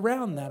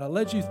around that. I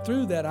led you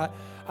through that.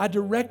 I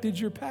directed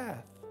your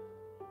path.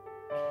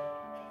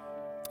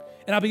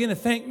 And I began to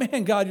think,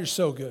 man, God, you're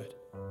so good.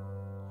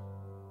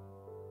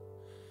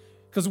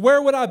 Because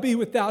where would I be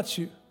without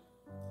you?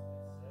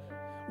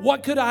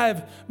 What could I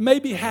have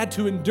maybe had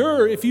to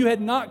endure if you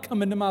had not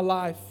come into my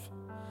life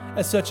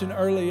at such an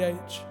early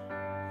age?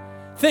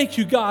 Thank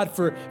you, God,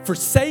 for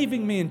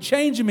saving me and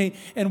changing me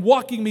and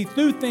walking me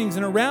through things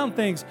and around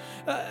things,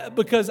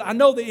 because I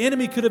know the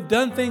enemy could have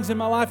done things in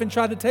my life and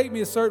tried to take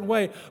me a certain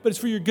way, but it's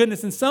for your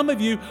goodness. And some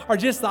of you are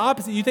just the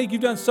opposite. You think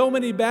you've done so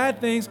many bad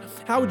things.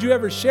 How would you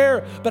ever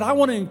share? But I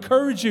want to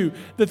encourage you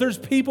that there's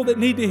people that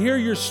need to hear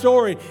your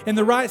story in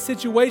the right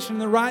situation, in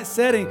the right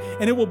setting,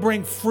 and it will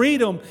bring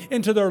freedom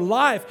into their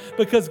life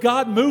because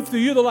God moved through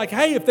you. They're like,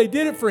 hey, if they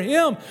did it for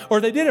him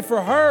or they did it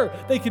for her,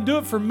 they can do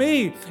it for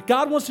me.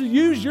 God wants to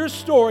use your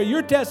story,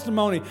 your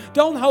testimony.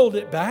 Don't hold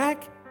it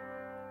back.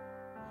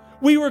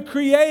 We were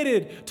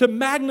created to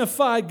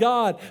magnify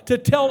God, to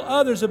tell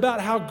others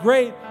about how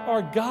great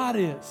our God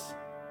is.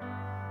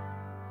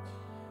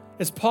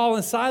 As Paul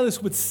and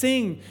Silas would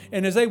sing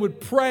and as they would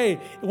pray,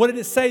 what did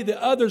it say?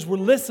 The others were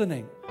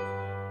listening.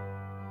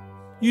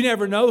 You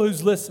never know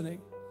who's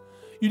listening.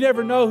 You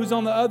never know who's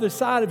on the other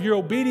side of your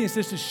obedience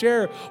is to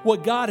share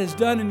what God has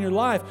done in your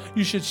life.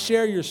 You should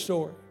share your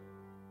story.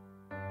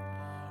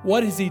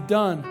 What has He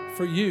done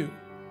for you?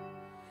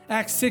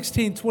 Acts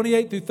 16,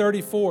 28 through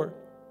 34.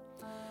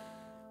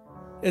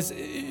 As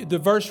the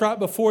verse right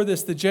before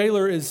this, the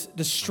jailer is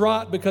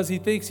distraught because he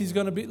thinks he's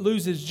going to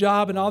lose his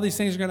job and all these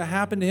things are going to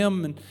happen to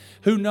him, and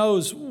who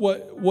knows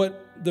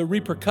what the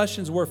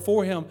repercussions were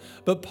for him.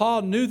 But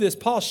Paul knew this.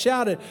 Paul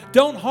shouted,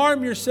 "Don't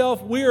harm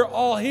yourself. We are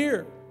all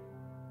here."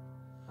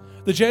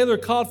 The jailer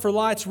called for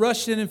lights,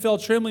 rushed in, and fell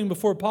trembling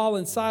before Paul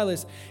and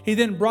Silas. He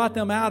then brought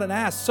them out and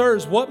asked,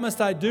 "Sirs, what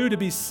must I do to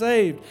be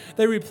saved?"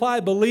 They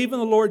replied, "Believe in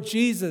the Lord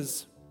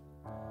Jesus,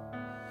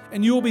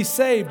 and you will be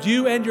saved,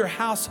 you and your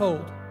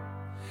household."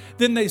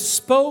 Then they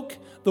spoke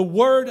the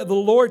word of the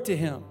Lord to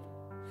him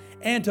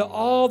and to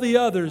all the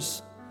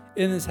others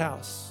in his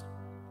house.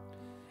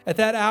 At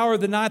that hour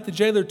of the night, the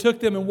jailer took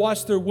them and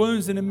washed their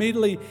wounds, and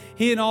immediately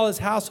he and all his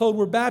household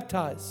were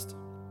baptized.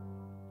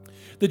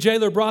 The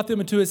jailer brought them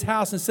into his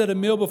house and set a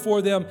meal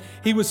before them.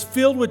 He was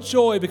filled with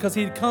joy because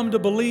he had come to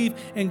believe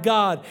in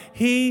God,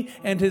 he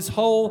and his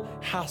whole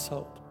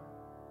household.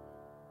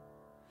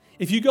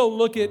 If you go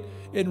look at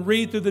and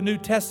read through the New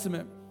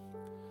Testament,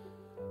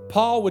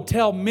 Paul would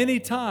tell many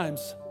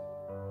times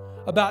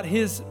about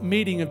his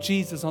meeting of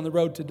Jesus on the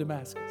road to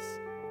Damascus.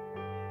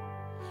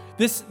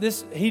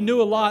 This he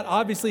knew a lot.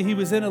 Obviously, he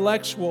was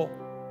intellectual.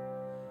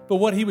 But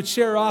what he would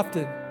share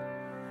often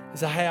is,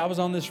 hey, I was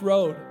on this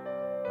road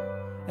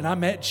and I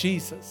met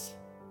Jesus.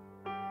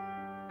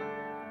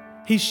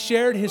 He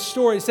shared his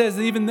story. It says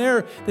even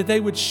there that they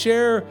would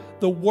share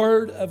the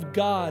word of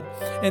God.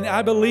 And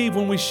I believe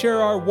when we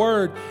share our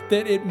word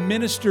that it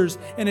ministers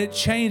and it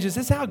changes.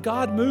 That's how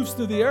God moves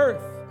through the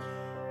earth.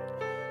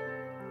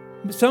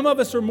 Some of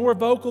us are more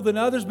vocal than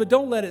others, but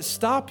don't let it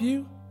stop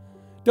you.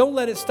 Don't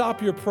let it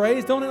stop your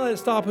praise. Don't let it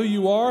stop who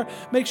you are.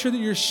 Make sure that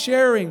you're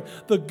sharing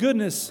the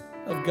goodness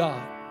of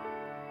God.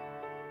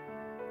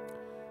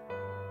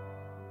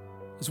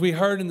 As we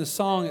heard in the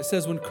song, it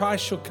says, when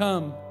Christ shall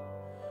come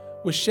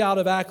with shout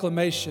of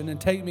acclamation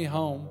and take me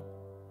home,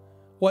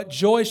 what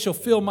joy shall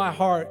fill my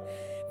heart.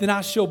 Then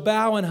I shall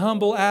bow in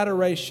humble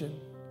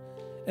adoration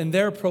and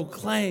there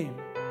proclaim,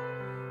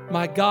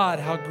 my God,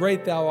 how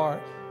great thou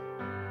art.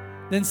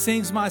 Then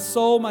sings my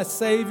soul, my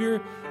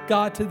Savior,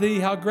 God, to thee,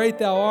 how great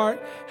thou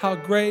art, how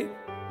great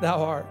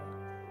thou art.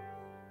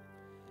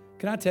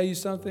 Can I tell you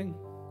something?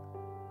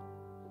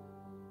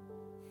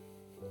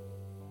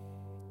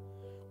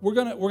 We're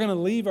gonna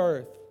leave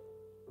earth.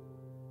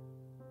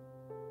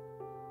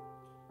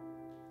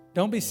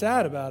 Don't be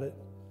sad about it.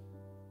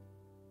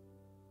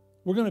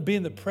 We're going to be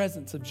in the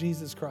presence of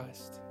Jesus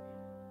Christ.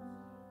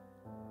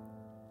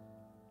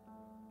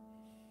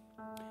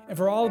 And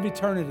for all of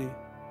eternity,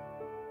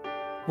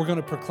 we're going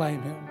to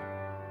proclaim him.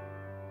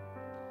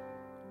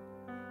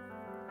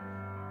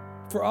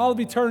 For all of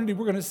eternity,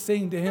 we're going to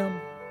sing to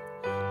him.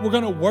 We're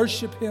going to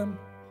worship him.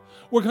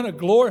 We're going to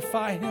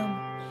glorify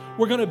him.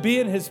 We're going to be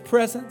in his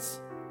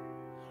presence.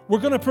 We're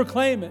going to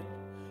proclaim it.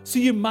 So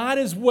you might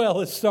as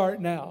well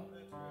start now.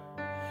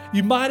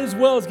 You might as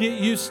well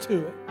get used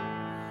to it.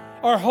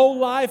 Our whole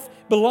life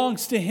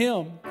belongs to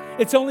him.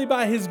 It's only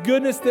by his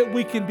goodness that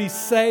we can be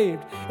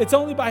saved. It's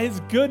only by his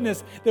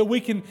goodness that we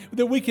can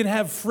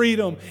have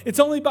freedom. It's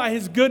only by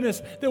his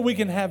goodness that we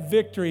can have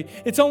victory.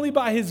 It's only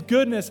by his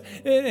goodness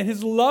and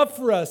his love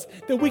for us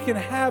that we can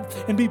have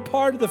and be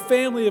part of the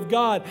family of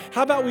God.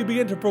 How about we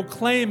begin to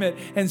proclaim it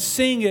and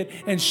sing it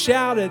and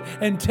shout it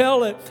and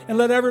tell it and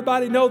let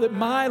everybody know that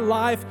my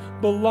life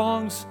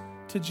belongs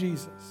to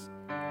Jesus.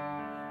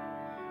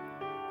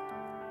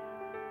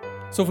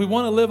 So if we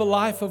want to live a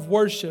life of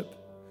worship,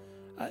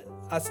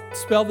 I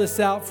spell this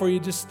out for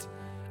you.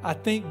 I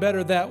think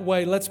better that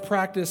way. Let's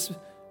practice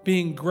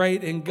being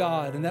great in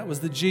God. And that was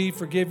the G,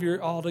 forgive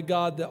your all to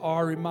God. The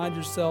R, remind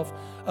yourself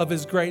of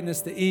his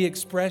greatness. The E,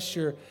 express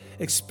your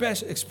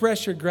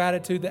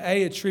gratitude. The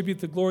A, attribute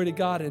the glory to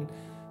God. And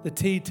the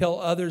T, tell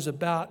others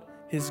about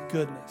his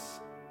goodness.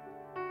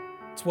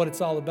 It's what it's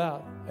all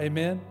about.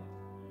 Amen.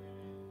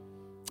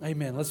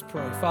 Amen. Let's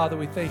pray. Father,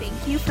 we thank you.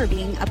 Thank you for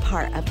being a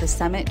part of the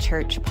Summit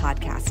Church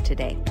podcast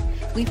today.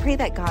 We pray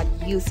that God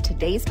used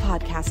today's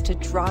podcast to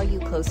draw you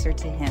closer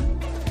to him.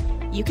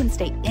 You can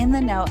stay in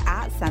the know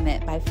at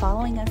Summit by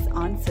following us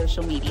on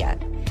social media.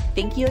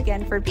 Thank you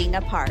again for being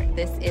a part.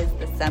 This is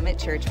the Summit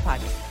Church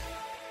podcast.